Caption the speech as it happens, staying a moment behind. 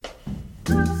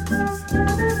Hello,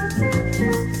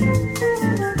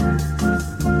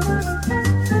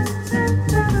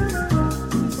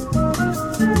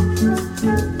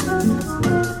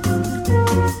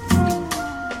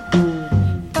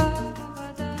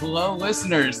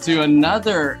 listeners, to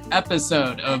another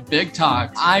episode of Big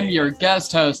Talk. I'm your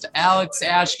guest host, Alex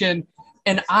Ashkin,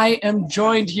 and I am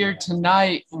joined here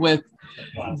tonight with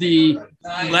the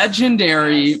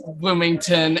legendary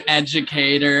Bloomington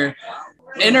educator,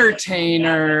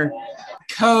 entertainer,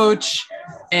 coach,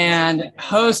 and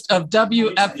host of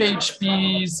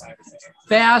WFHB's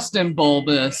Fast and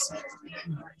Bulbous,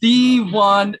 the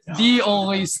one, the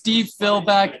only Steve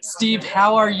Philbeck. Steve,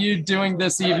 how are you doing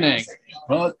this evening?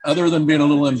 Well, other than being a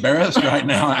little embarrassed right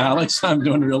now, Alex, I'm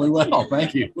doing really well.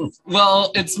 Thank you.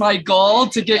 Well, it's my goal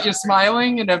to get you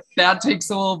smiling, and if that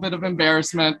takes a little bit of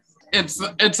embarrassment, it's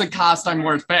a cost I'm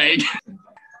worth paying.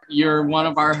 You're one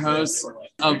of our hosts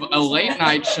of a late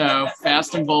night show,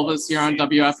 Fast and Bulbous, here on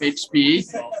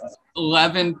WFHB,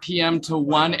 11 p.m. to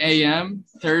 1 a.m.,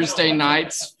 Thursday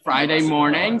nights, Friday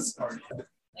mornings.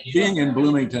 Being in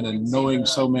Bloomington and knowing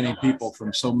so many people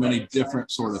from so many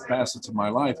different sort of facets of my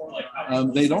life,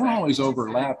 they don't always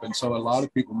overlap. And so a lot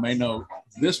of people may know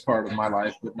this part of my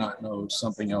life, but not know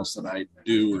something else that I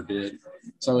do or did.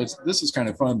 So this is kind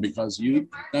of fun because you've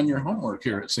done your homework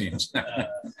here, it seems.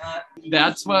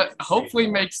 That's what hopefully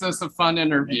makes this a fun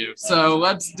interview. So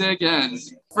let's dig in.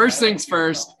 First things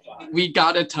first, we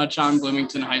got to touch on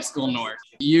Bloomington High School North.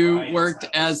 You worked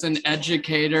as an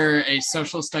educator, a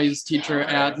social studies teacher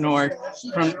at North,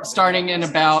 from starting in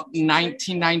about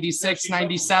 1996,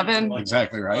 97.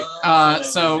 Exactly right.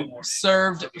 So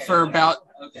served for about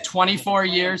 24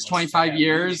 years, 25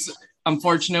 years.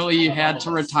 Unfortunately, you had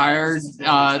to retire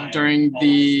during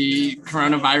the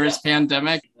coronavirus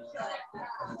pandemic.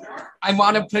 I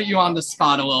want to put you on the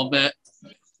spot a little bit.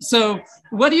 So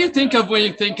what do you think of when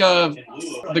you think of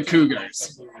the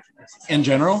Cougars? In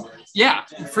general? Yeah,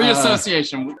 free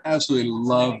association. Absolutely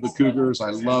love the Cougars.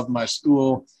 I love my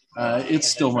school. It's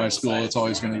still my school. It's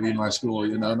always going to be my school,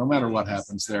 no matter what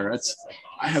happens there.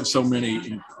 I have so many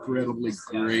incredibly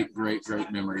great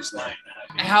memories there.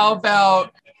 How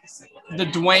about the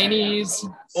Duaneys,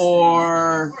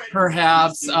 or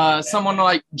perhaps someone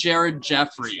like Jared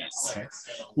Jeffries? Okay.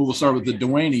 Well, we'll start with the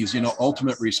Duaneys.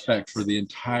 Ultimate respect for the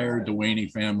entire Duaney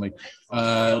family,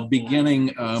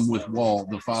 beginning with Wall,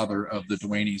 the father of the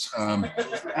Duaneys.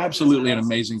 Absolutely an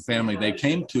amazing family. They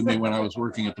came to me when I was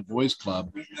working at the Boys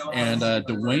Club, and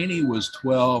Duaney was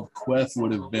 12. Queth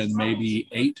would have been maybe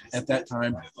 8 at that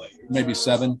time, maybe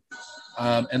 7.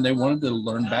 And they wanted to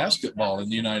learn basketball in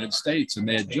the United States, and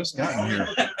they had just gotten here.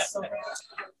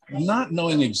 Not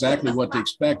knowing exactly what to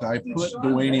expect, I put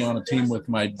Duaney on a team with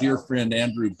my dear friend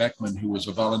Andrew Beckman, who was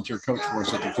a volunteer coach for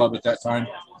us at the club at that time,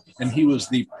 and he was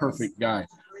the perfect guy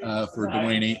for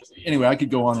Duaney. Anyway, I could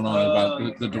go on and on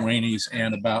about the Duaneys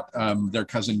and about their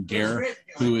cousin Gare,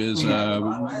 who is a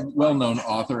well-known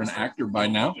author and actor by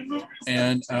now,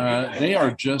 and they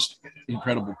are just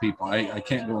incredible people. I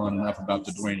can't go on enough about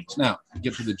the Duaneys. Now,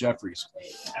 get to the Jeffries.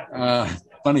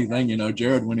 Funny thing,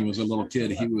 Jared, when he was a little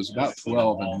kid, he was about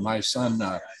 12, and my son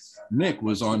Nick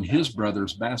was on his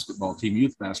brother's basketball team,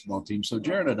 youth basketball team. So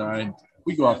Jared and I,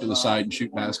 we go off to the side and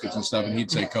shoot baskets and stuff, and he'd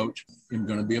say, "Coach, I'm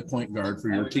going to be a point guard for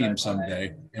your team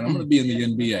someday, and I'm going to be in the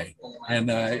NBA."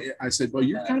 And I said, "Well,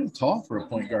 you're kind of tall for a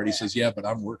point guard." He says, "Yeah, but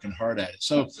I'm working hard at it."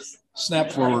 So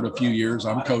snap forward a few years,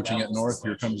 I'm coaching at North.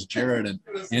 Here comes Jared, and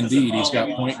indeed, he's got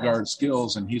point guard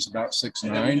skills, and he's about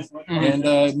 6'9".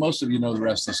 And most of you know the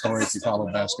rest of the story if you follow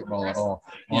basketball at all.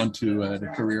 On to the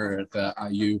career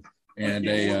at IU. And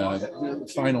a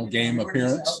final game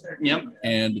appearance. Yep.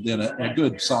 And then a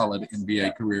good, solid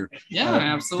NBA career. Yeah,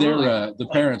 absolutely. They're the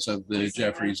parents of the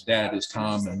Jeffries. Dad is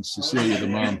Tom, and Cecilia, the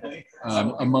mom,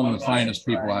 among the finest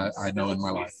people I know in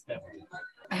my life.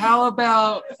 How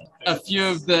about a few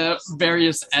of the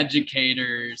various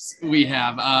educators we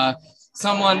have?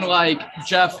 Someone like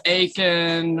Jeff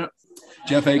Aiken.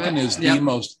 Jeff Aiken is the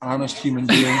most honest human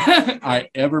being I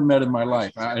ever met in my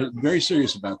life. I'm very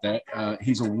serious about that.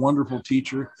 He's a wonderful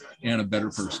teacher and a better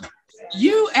person.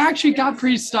 You actually got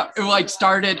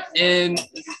started in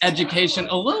education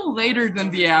a little later than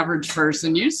the average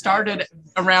person. You started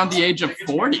around the age of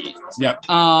 40. Yep.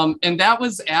 And that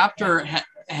was after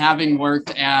having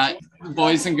worked at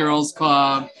Boys and Girls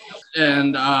Club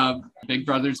and Big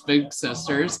Brothers Big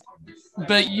Sisters.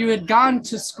 But you had gone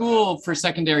to school for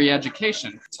secondary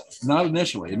education. Not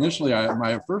initially. Initially,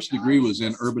 my first degree was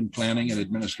in urban planning and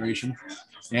administration.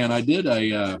 And I did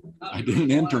an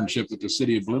internship with the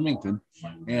city of Bloomington.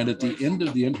 And at the end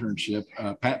of the internship,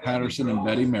 Pat Patterson and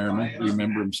Betty Merriman,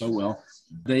 remember him so well,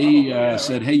 They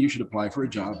said, hey, you should apply for a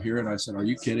job here. And I said, are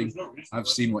you kidding? I've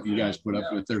seen what you guys put up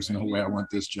with. There's no way I want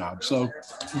this job. So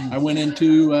I went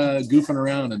into goofing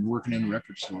around and working in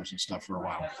record stores and stuff for a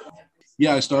while.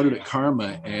 Yeah, I started at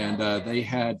Karma, and they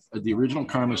had the original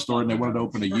Karma store, and they wanted to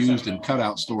open a used and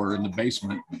cutout store in the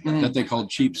basement that they called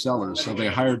Cheap Sellers. So they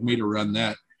hired me to run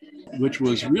that, which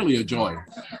was really a joy.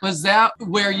 Was that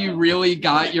where you really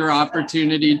got your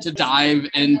opportunity to dive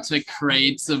into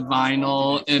crates of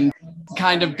vinyl and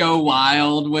kind of go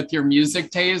wild with your music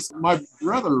taste? My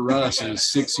brother Russ is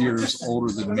 6 years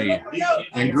older than me.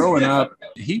 And growing up,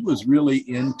 he was really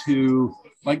into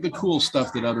like the cool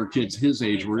stuff that other kids his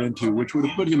age were into, which would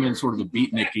have put him in sort of a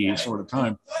beatniky sort of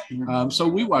time. So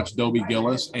we watched Dobie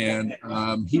Gillis, and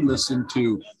he listened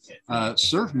to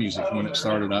surf music when it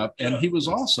started up. And he was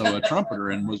also a trumpeter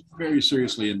and was very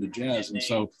seriously into jazz. And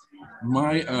so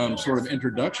my sort of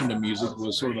introduction to music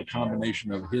was sort of a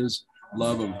combination of his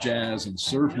love of jazz and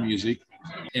surf music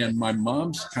and my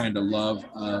mom's kind of love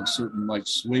of certain like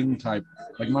swing type.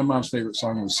 Like my mom's favorite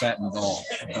song was Satin Doll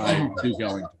by Duke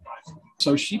Ellington.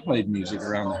 So she played music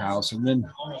around the house, and then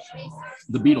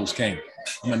the Beatles came.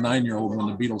 I'm a 9-year-old when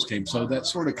the Beatles came. So that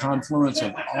sort of confluence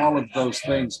of all of those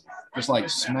things just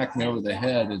like smacked me over the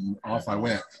head, and off I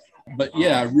went. But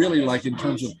yeah, really like in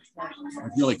terms of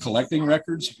really collecting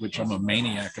records, which I'm a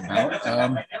maniac about,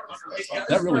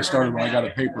 that really started when I got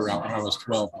a paper out when I was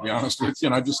 12, to be honest with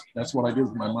you. And that's what I did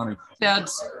with my money.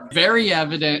 That's very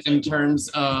evident in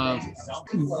terms of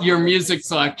your music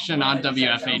selection on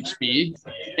WFHB.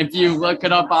 If you look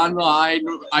it up online,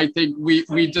 I think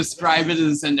we describe it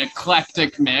as an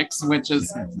eclectic mix, which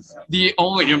is the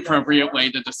only appropriate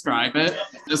way to describe it,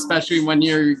 especially when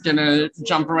you're going to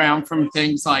jump around from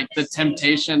things like The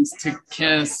Temptations to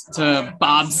Kiss to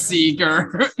Bob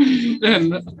Seger.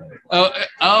 And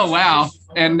oh wow.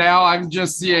 And now I'm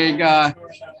just seeing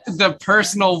the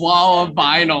personal wall of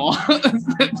vinyl.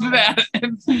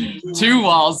 Two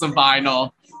walls of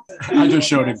vinyl. I just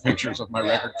showed him pictures of my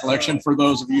record collection for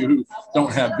those of you who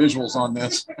don't have visuals on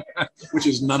this, which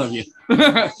is none of you.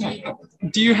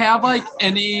 Do you have like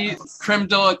any creme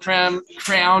de la creme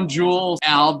crown jewel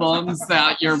albums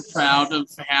that you're proud of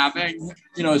having?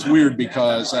 You know, it's weird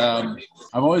because I've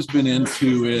always been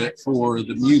into it for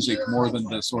the music more than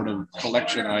the sort of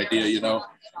collection idea, you know.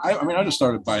 I mean, I just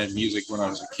started buying music when I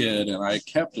was a kid, and I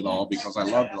kept it all because I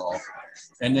loved it all.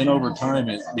 And then over time,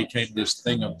 it became this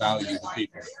thing of value to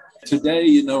people. Today,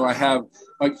 you know, I have,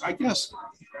 like, I guess,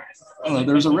 I don't know,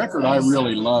 there's a record I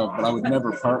really love, but I would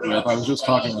never part with. I was just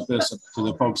talking with this to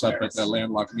the folks up at the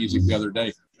Landlocked Music the other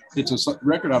day. It's a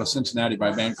record out of Cincinnati by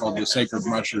a band called The Sacred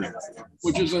Mushroom,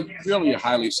 which is a really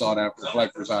highly sought after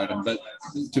collector's item. But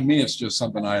to me, it's just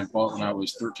something I had bought when I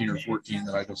was 13 or 14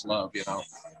 that I just love, you know.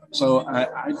 So I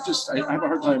have a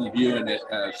hard time viewing it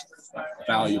as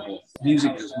valuable.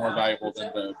 Music is more valuable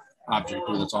than the object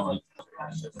that it's on.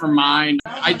 For mine,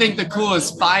 I think the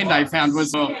coolest find I found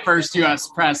was the first U.S.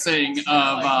 pressing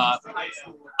of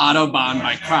Autobahn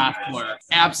by Kraftwerk.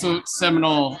 Absolute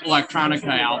seminal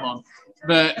electronica album.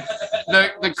 But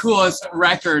the coolest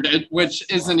record, which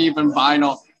isn't even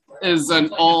vinyl, is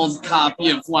an old copy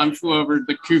of One Flew Over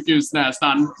the Cuckoo's Nest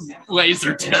on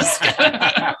Laserdisc.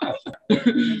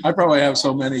 I probably have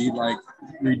so many like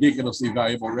ridiculously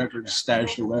valuable records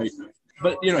stashed away.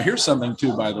 But, you know, here's something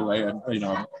too, by the way, and, you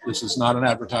know, this is not an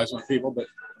advertisement, people, but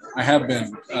I have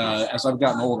been, as I've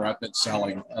gotten older, I've been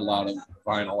selling a lot of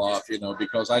vinyl off, you know,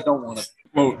 because I don't want to,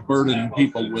 quote, burden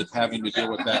people with having to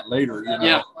deal with that later, you know.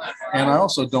 Yeah. And I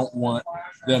also don't want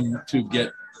them to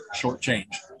get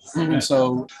shortchanged. Mm-hmm. And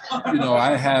so, you know,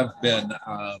 I have been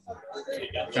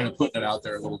kind of putting it out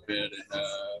there a little bit and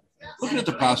looking at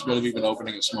the possibility of even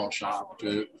opening a small shop.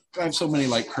 I have so many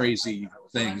like crazy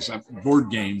things,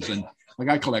 board games, and like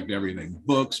I collect everything: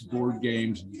 books, board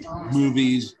games,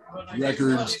 movies,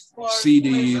 records,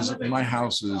 CDs. My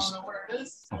house is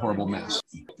a horrible mess.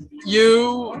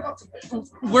 You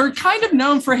were kind of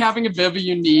known for having a bit of a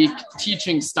unique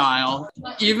teaching style.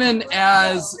 Even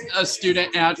as a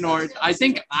student at North, I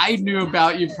think I knew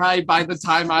about you probably by the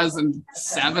time I was in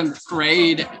 7th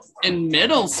grade in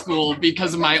middle school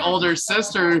because of my older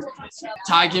sister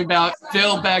talking about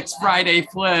Philbeck's Friday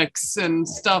Flicks and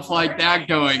stuff like that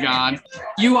going on.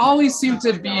 You always seem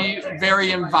to be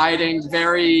very inviting,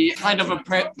 very kind of a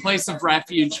place of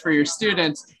refuge for your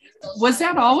students. Was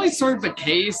that always sort of the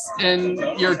case in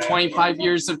your 25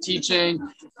 years of teaching?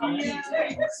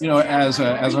 You know, as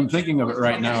I'm thinking of it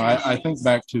right now, I think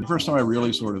back to the first time I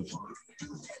really sort of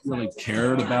really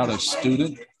cared about a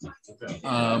student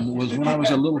was when I was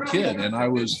a little kid, and I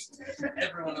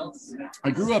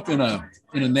grew up in a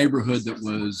neighborhood that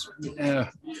was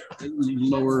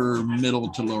lower middle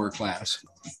to lower class.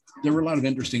 There were a lot of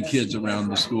interesting kids around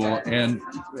the school, and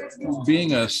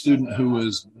being a student who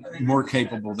was more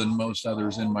capable than most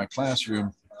others in my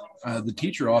classroom, the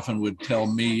teacher often would tell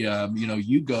me,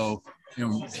 you go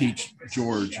and teach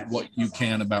George what you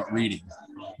can about reading.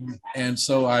 And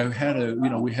so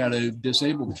we had a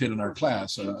disabled kid in our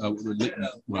class.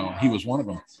 Well, he was one of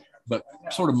them, but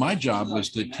sort of my job was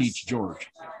to teach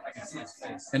George.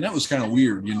 And that was kind of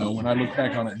weird, when I look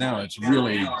back on it now, it's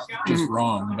really just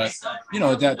wrong. But,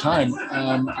 at that time,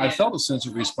 I felt a sense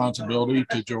of responsibility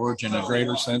to George in a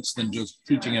greater sense than just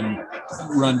teaching him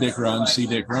run, Dick, run, see,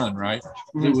 Dick, run, right?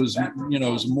 It was, it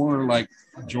was more like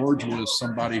George was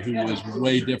somebody who was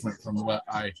way different from what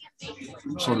I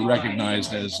sort of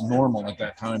recognized as normal at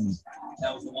that time.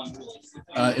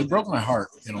 It broke my heart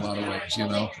in a lot of ways,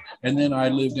 And then I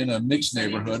lived in a mixed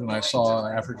neighborhood, and I saw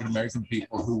African-American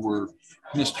people who were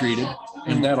mistreated.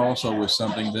 And that also was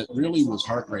something that really was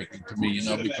heartbreaking to me,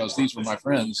 because these were my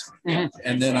friends.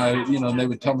 And then they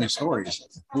would tell me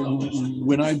stories.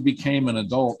 When I became an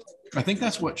adult, I think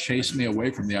that's what chased me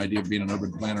away from the idea of being an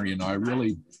urban planner. I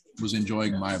really was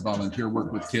enjoying my volunteer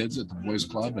work with kids at the Boys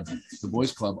Club, and the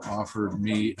Boys Club offered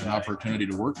me an opportunity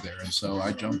to work there. And so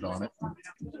I jumped on it.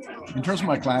 In terms of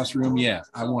my classroom,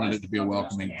 I wanted it to be a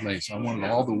welcoming place. I wanted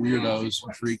all the weirdos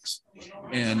and freaks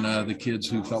and the kids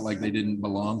who felt like they didn't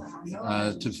belong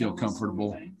to feel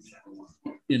comfortable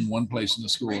in one place in the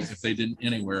school. If they didn't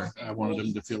anywhere, I wanted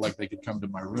them to feel like they could come to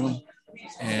my room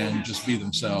and just be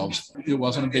themselves. It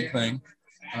wasn't a big thing.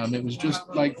 It was just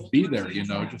like, be there,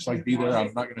 just like be there.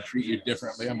 I'm not going to treat you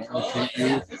differently. I'm not going to treat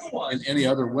you in any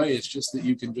other way. It's just that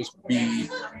you can just be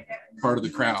part of the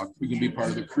crowd. You can be part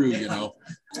of the crew,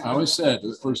 I always said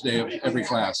the first day of every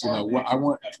class, I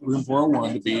want room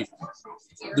 401 to be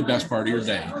the best part of your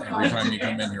day. Every time you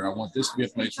come in here, I want this to be a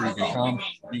place where you can come.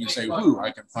 You can say, whoo,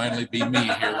 I can finally be me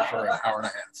here for an hour and a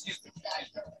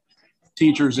half.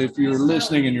 Teachers, if you're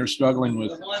listening and you're struggling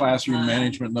with classroom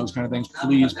management and those kind of things,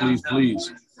 please, please,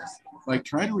 please,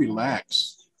 try to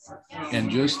relax and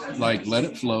just let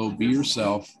it flow, be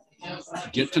yourself,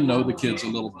 get to know the kids a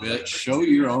little bit, show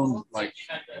your own,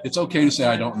 it's okay to say,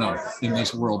 I don't know in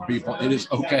this world, people. It is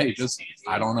okay. Just,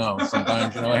 I don't know.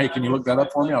 Sometimes, hey, can you look that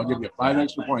up for me? I'll give you 5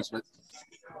 extra points, but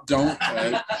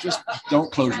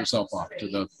don't close yourself off to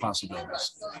the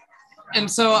possibilities. And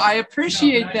so I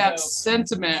appreciate that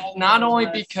sentiment, not only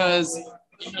because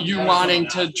you wanting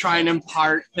to try and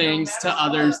impart things to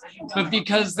others, but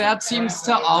because that seems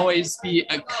to always be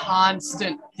a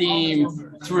constant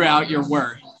theme throughout your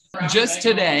work. Just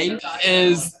today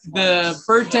is the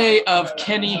birthday of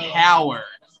Kenny Howard,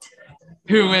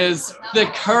 who is the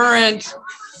current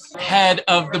head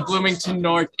of the Bloomington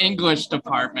North English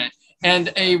department,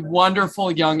 and a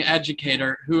wonderful young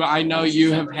educator who I know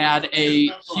you have had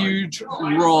a huge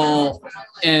role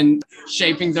in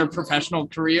shaping their professional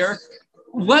career.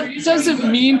 What does it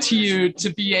mean to you to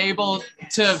be able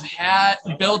to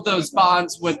build those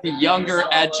bonds with the younger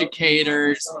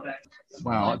educators?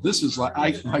 Wow, this is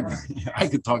I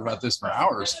could talk about this for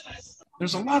hours.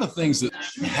 There's a lot of things that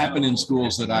happen in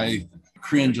schools that I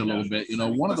cringe a little bit.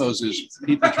 One of those is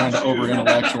people trying to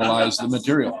over-intellectualize the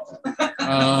material.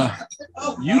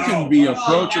 You can be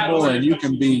approachable and you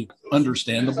can be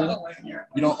understandable.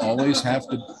 You don't always have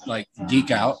to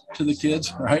geek out to the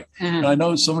kids, right? Mm-hmm. And I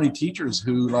know so many teachers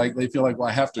who they feel like, well,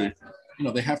 I have to,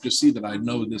 they have to see that I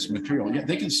know this material. Yeah,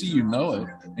 they can see you know it,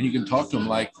 and you can talk to them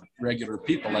like regular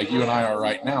people, like you and I are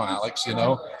right now, Alex.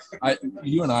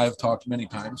 You and I have talked many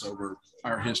times over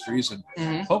our histories,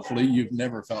 and hopefully you've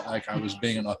never felt like I was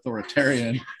being an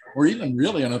authoritarian or even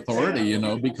really an authority,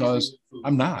 because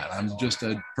I'm not. I'm just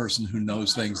a person who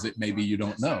knows things that maybe you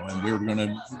don't know, and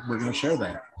we're gonna share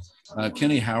that.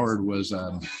 Kenny Howard was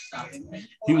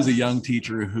he was a young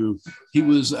teacher who he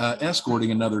was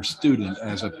escorting another student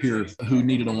as a peer who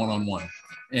needed a one-on-one.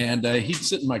 And he'd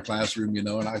sit in my classroom, and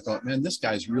I thought, man, this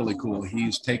guy's really cool.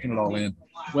 He's taking it all in.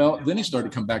 Well, then he started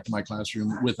to come back to my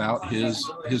classroom without his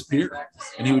peer.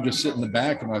 And he would just sit in the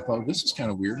back. And I thought, this is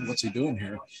kind of weird. What's he doing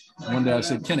here? And one day I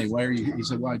said, Kenny, why are you? He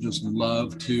said, well, I just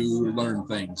love to learn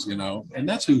things, And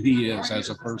that's who he is as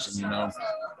a person,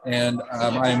 And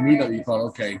I immediately thought,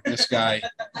 okay, this guy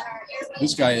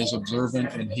is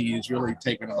observant, and he's really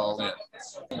taking it all in.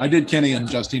 I did Kenny and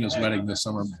Justina's wedding this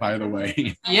summer, by the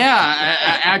way. Yeah,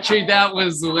 actually, that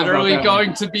was literally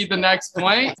going to be the next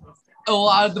point. a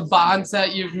lot of the bonds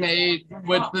that you've made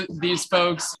with these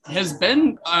folks has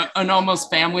been an almost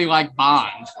family-like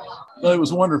bond. Well, it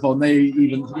was wonderful. And they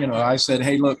even, I said,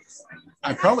 hey, look,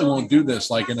 I probably won't do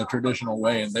this like in a traditional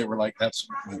way. And they were like, that's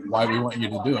why we want you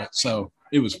to do it. So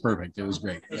it was perfect. It was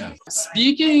great. Yeah.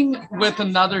 Speaking with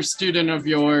another student of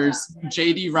yours,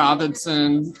 J.D.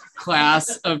 Robinson,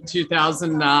 class of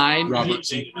 2009.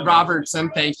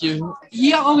 Robertson, thank you.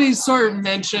 He always sort of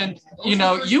mentioned,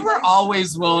 you were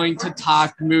always willing to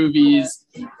talk movies,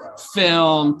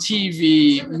 film,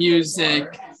 TV,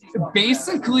 music,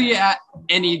 basically at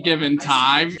any given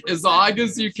time, as long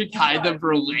as you could kind of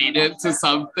relate it to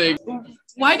something.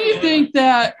 Why do you think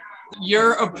that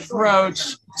your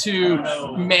approach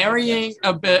to marrying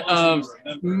a bit of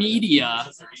media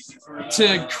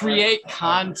to create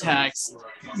context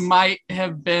might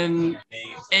have been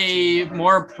a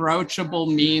more approachable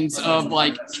means of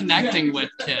like connecting with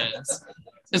kids,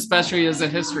 especially as a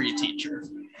history teacher?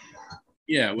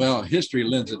 Yeah, well, history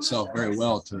lends itself very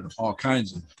well to all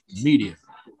kinds of media,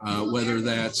 whether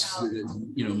that's,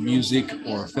 music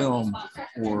or film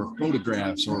or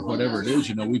photographs or whatever it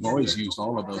is. We've always used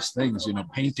all of those things,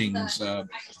 paintings,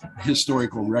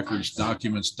 historical records,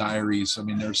 documents, diaries. I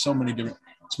mean, there's so many different.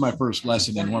 It's my first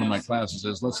lesson in one of my classes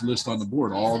is let's list on the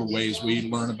board all the ways we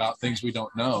learn about things we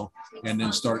don't know and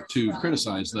then start to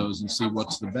criticize those and see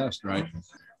what's the best, right?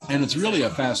 And it's really a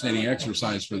fascinating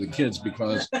exercise for the kids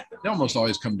because they almost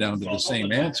always come down to the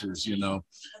same answers,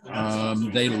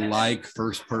 They like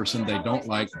first person. They don't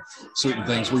like certain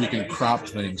things where you can crop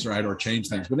things, right, or change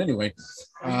things. But anyway,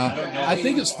 I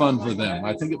think it's fun for them.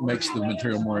 I think it makes the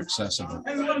material more accessible.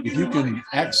 If you can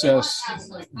access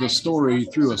the story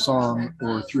through a song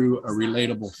or through a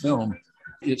relatable film,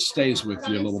 it stays with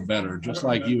you a little better. Just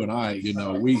like you and I,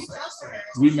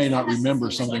 we may not remember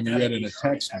something we read in a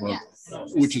textbook,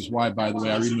 which is why, by the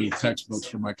way, I removed textbooks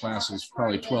from my classes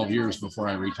probably 12 years before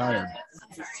I retired,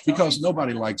 because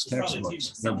nobody likes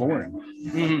textbooks. They're boring.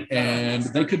 Mm-hmm. And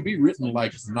they could be written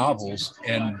like novels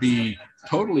and be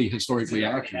totally historically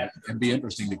accurate and be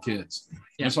interesting to kids.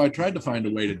 Yeah. And so I tried to find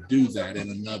a way to do that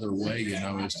in another way,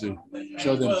 is to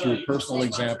show them through personal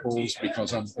examples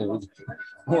because I'm old,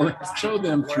 or show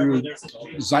them through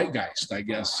zeitgeist, I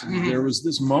guess. Mm-hmm. There was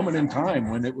this moment in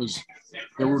time when there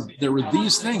were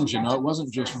these things, it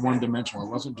wasn't just one dimensional.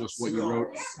 It wasn't just what you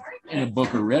wrote in a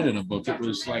book or read in a book. It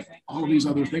was like all of these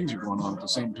other things are going on at the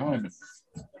same time. And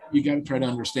you got to try to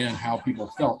understand how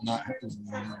people felt, not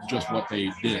just what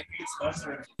they did.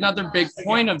 Another big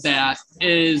point of that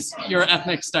is your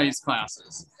ethnic studies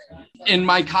classes. In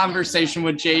my conversation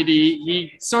with JD,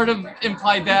 he sort of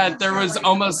implied that there was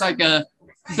almost like a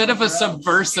bit of a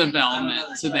subversive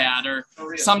element to that, or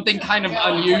something kind of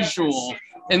unusual,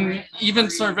 and even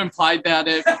sort of implied that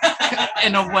it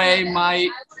in a way might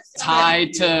tie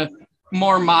to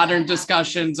more modern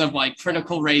discussions of like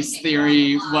critical race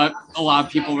theory, what a lot of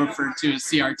people refer to as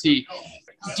CRT.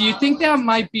 Do you think that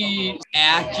might be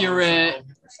accurate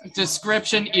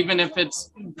description, even if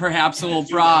it's perhaps a little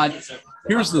broad?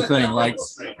 Here's the thing, like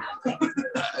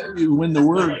when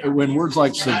words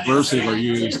like subversive are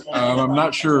used, I'm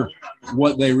not sure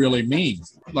what they really mean.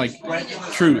 Like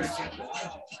truth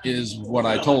is what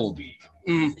I told.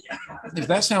 Mm. If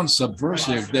that sounds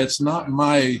subversive, that's not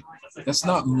my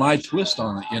twist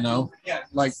on it,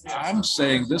 Like I'm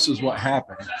saying this is what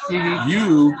happened.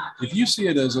 Mm-hmm. If you see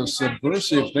it as a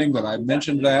subversive thing that I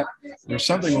mentioned that, there's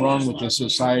something wrong with the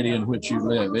society in which you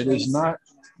live. It is not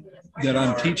that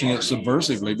I'm teaching it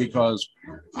subversively, because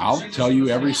I'll tell you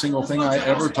every single thing I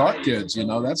ever taught kids,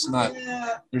 that's not,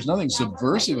 there's nothing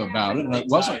subversive about it. And there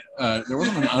wasn't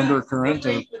an undercurrent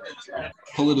of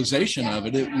politicization of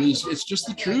it. It's just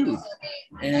the truth.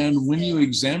 And when you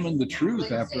examine the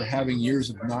truth after having years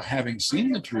of not having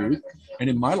seen the truth, and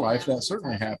in my life that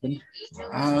certainly happened,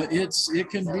 it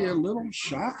can be a little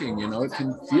shocking, it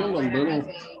can feel a little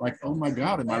like, oh my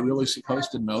God, am I really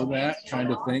supposed to know that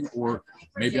kind of thing? Or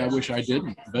maybe I wish I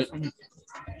didn't. But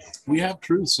we have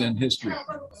truths in history.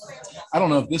 I don't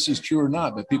know if this is true or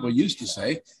not, but people used to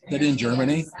say that in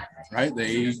Germany, right,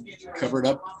 they covered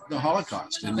up the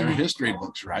Holocaust in their history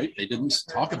books, right? They didn't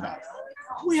talk about it.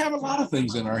 We have a lot of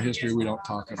things in our history we don't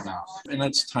talk about. And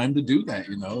it's time to do that,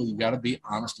 You got to be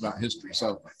honest about history.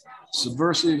 So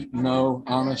subversive, no.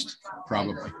 Honest,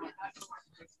 probably.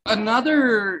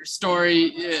 Another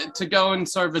story to go in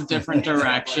sort of a different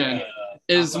direction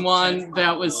is one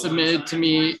that was submitted to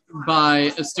me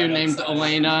by a student named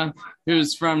Elena,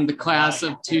 who's from the class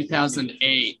of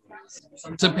 2008.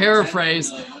 To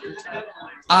paraphrase,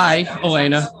 I,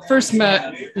 Elena, first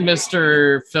met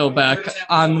Mr. Philbeck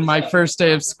on my first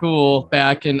day of school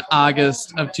back in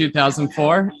August of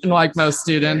 2004. And like most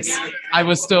students, I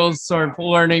was still sort of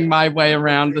learning my way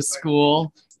around the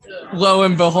school. Lo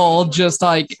and behold, just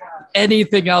like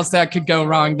anything else that could go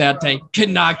wrong that day, could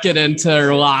not get into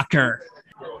her locker.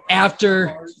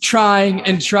 After trying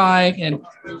and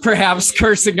perhaps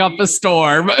cursing up a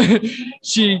storm,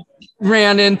 she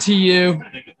ran into you.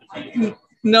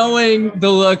 Knowing the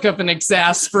look of an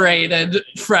exasperated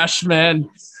freshman,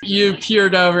 you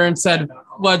peered over and said,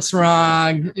 "What's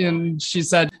wrong?" And she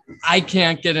said, "I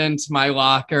can't get into my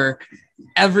locker.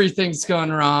 Everything's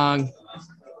going wrong.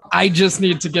 I just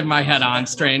need to get my head on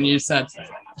straight." And you said,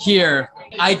 "Here,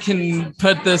 I can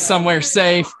put this somewhere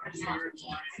safe."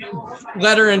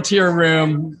 Let her into your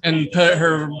room and put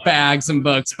her bags and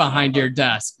books behind your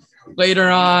desk. Later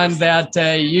on that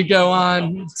day, you go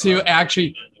on to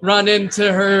actually run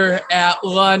into her at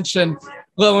lunch, and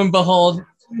lo and behold,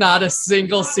 not a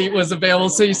single seat was available.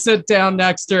 So you sit down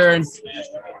next to her and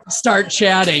start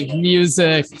chatting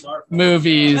music,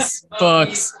 movies,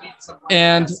 books,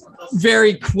 and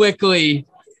very quickly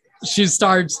she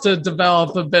starts to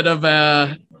develop a bit of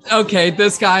a, okay,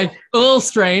 this guy, a little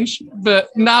strange, but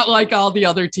not like all the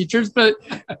other teachers, but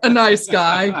a nice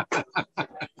guy.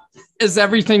 As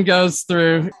everything goes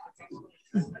through,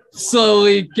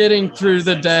 slowly getting through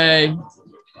the day,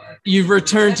 you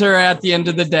return to her at the end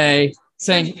of the day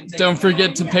saying, "Don't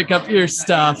forget to pick up your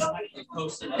stuff,"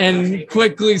 and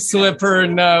quickly slip her a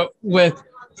note with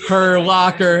her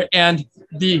locker and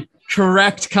the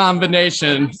correct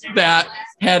combination that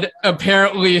had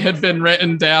been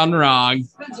written down wrong.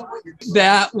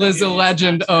 That was a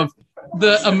legend of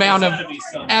the amount of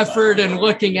effort and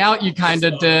looking out you kind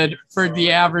of did for the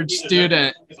average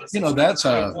student. That's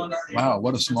wow,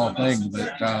 what a small thing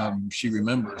that she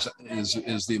remembers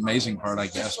is the amazing part, I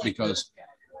guess, because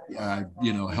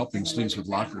helping students with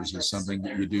lockers is something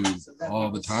that you do all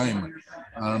the time.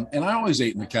 And I always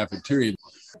ate in the cafeteria.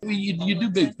 You do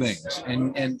big things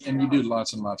and you do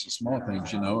lots and lots of small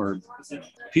things, or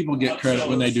people get credit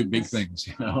when they do big things,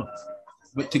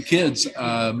 But to kids,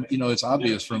 it's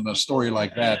obvious from a story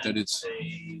like that it's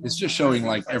just showing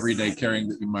like everyday caring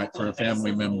that you might for a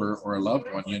family member or a loved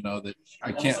one, that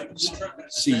I can't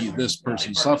see this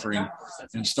person suffering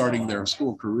and starting their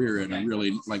school career in a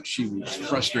really, like, she was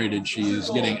frustrated. She is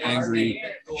getting angry.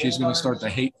 She's going to start to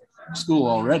hate school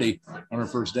already on her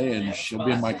first day, and she'll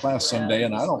be in my class someday,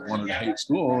 and I don't want her to hate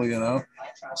school,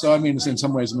 So, I mean, in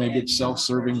some ways, maybe it's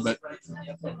self-serving, but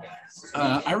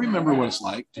I remember what it's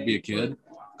like to be a kid.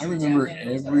 I remember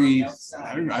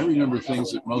I remember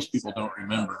things that most people don't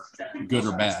remember, good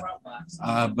or bad.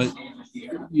 But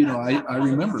I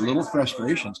remember little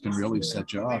frustrations can really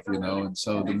set you off, and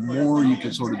so the more you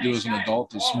can sort of do as an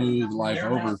adult to smooth life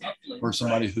over for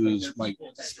somebody who's like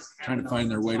trying to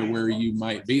find their way to where you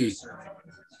might be,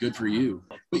 good for you.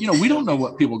 But, we don't know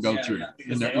what people go through.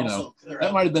 And,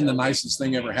 that might have been the nicest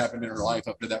thing ever happened in her life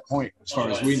up to that point, as far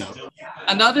as we know.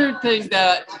 Another thing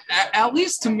that, at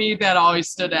least to me, that always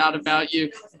stood out about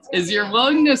you is your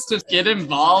willingness to get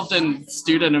involved in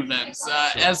student events.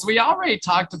 As we already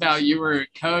talked about, you were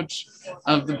coach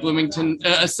of the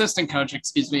assistant coach,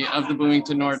 of the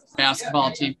Bloomington North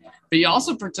basketball team. But you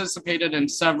also participated in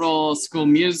several school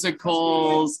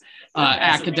musicals,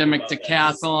 academic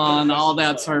decathlon, all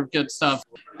that sort of good stuff.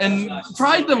 And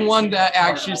probably the one that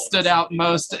actually stood out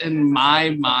most in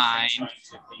my mind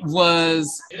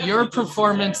was your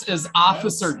performance as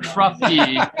Officer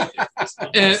Cruffy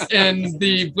in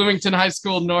the Bloomington High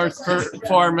School North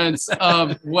performance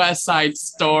of West Side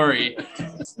Story.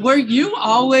 Were you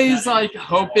always like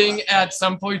hoping at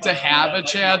some point to have a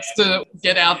chance to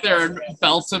get out there and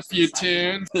belt a few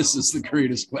tunes? This is the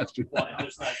greatest question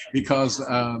because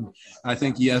I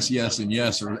think yes, and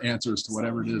yes are answers to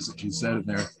whatever it is that you said in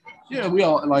there. Yeah, we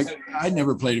all I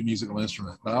never played a musical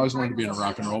instrument, but I always wanted to be in a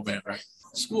rock and roll band, right?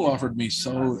 School offered me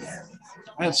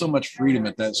I had so much freedom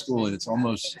at that school. It's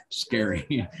almost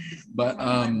scary. But,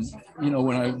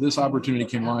 when this opportunity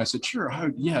came along, I said, sure,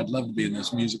 I'd love to be in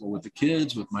this musical with the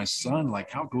kids, with my son.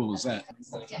 Like, how cool is that?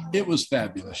 It was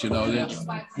fabulous. The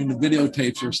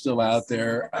videotapes are still out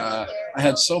there. I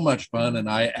had so much fun, and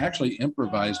I actually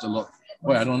improvised a lot.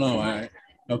 Boy, I don't know.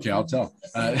 Okay, I'll tell.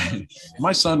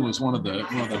 My son was one of the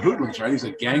hoodlums, right? He's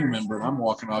a gang member, and I'm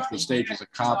walking off the stage as a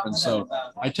cop, and so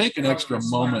I take an extra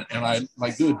moment and I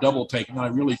do a double take, and I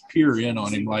really peer in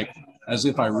on him, as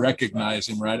if I recognize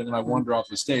him, right? And then I wander off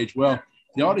the stage. Well,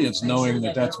 the audience, knowing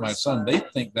that that's my son, they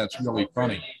think that's really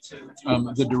funny.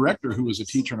 The director, who was a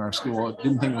teacher in our school,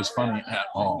 didn't think it was funny at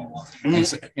all,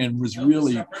 and was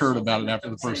really curt about it after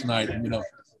the first night. And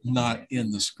not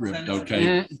in the script.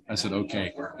 Okay. I said,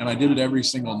 okay. And I did it every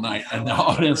single night, and the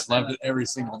audience loved it every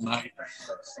single night.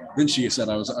 Then she said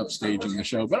I was upstaging the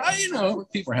show, but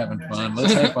people are having fun.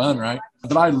 Let's have fun, right?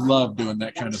 But I love doing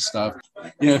that kind of stuff.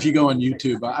 If you go on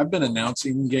YouTube, I've been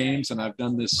announcing games, and I've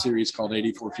done this series called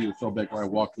 84 Feet of Philbeck, where I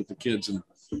walked with the kids and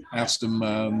asked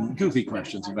them goofy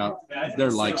questions about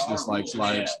their likes, dislikes,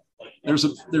 lives.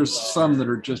 There's some that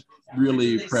are just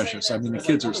really precious. I mean, the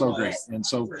kids are so great and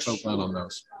so fun on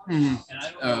those.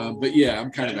 But yeah, I'm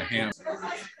kind of a ham.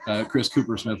 Chris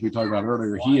Coopersmith, we talked about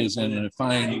earlier, he is in a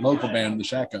fine local band, the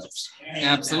Shack Ups.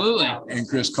 Absolutely. And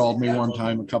Chris called me one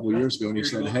time a couple of years ago, and he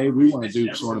said, hey, we want to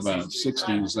do sort of a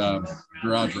 60s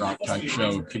garage rock type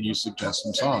show. Can you suggest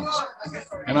some songs?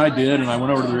 And I did, and I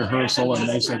went over to the rehearsal, and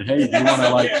they said, hey, do you want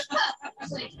to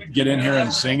get in here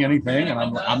and sing anything? And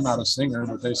I'm not a singer,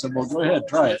 but they said, well, go ahead,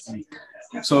 try it. And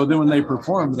so then when they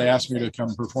performed, they asked me to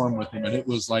come perform with them, and it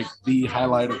was like the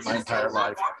highlight of my entire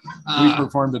life. We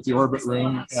performed at the Orbit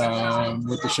Room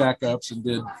with the Shack Ups and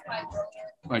did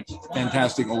like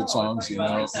fantastic old songs. It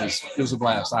was a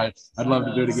blast. I'd love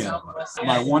to do it again.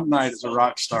 My one night as a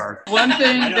rock star. One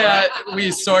thing that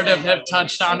we sort of have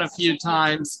touched on a few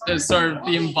times is sort of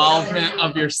the involvement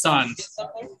of your sons.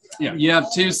 Yeah. You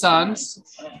have two sons,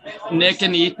 Nick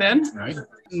and Ethan. Right.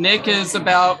 Nick is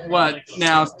about what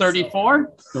now,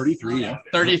 34? 33, yeah.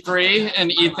 33,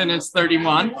 and Ethan is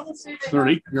 31.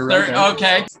 30, you're right.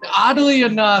 Okay. Oddly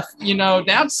enough,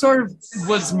 that sort of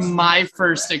was my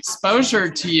first exposure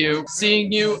to you, seeing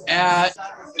you at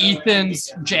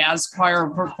Ethan's jazz choir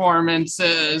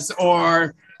performances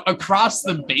or across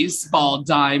the baseball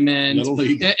diamond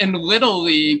in Little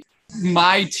League.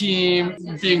 My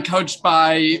team being coached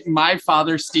by my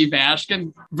father, Steve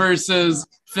Ashkin, versus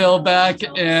Philbeck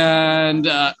and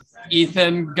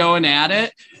Ethan going at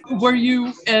it. Were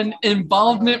you an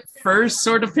involvement first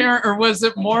sort of parent, or was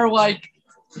it more like,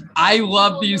 I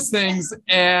love these things,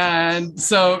 and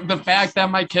so the fact that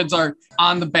my kids are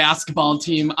on the basketball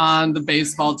team, on the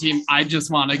baseball team, I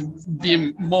just want to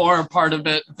be more a part of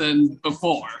it than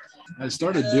before? I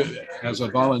started as a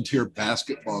volunteer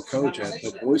basketball coach at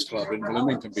the Boys Club in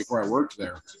Bloomington before I worked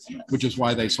there, which is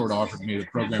why they sort of offered me the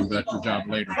program director job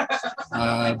later.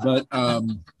 But I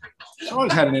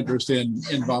always had an interest in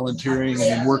volunteering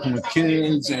and in working with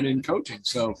kids and in coaching.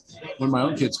 So when my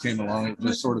own kids came along, it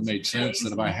just sort of made sense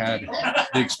that if I had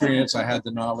the experience, I had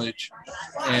the knowledge,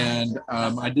 and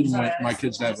I didn't want my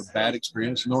kids to have a bad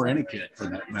experience, nor any kid for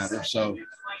that matter. So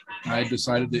I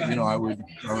decided that, I would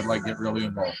like get really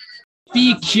involved.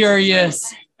 Be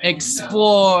curious,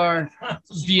 explore,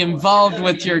 be involved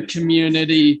with your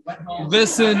community,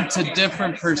 listen to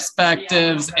different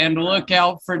perspectives, and look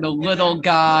out for the little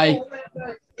guy,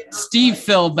 Steve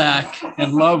Philbeck.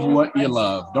 And love what you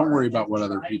love. Don't worry about what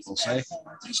other people say.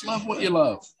 Just love what you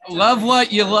love. Love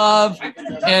what you love.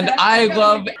 And I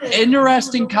love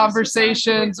interesting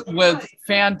conversations with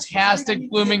fantastic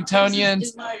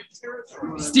Bloomingtonians.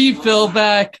 Steve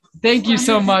Philbeck, thank you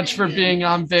so much for being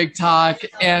on Big Talk.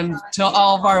 And to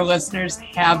all of our listeners,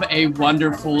 have a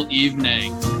wonderful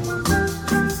evening.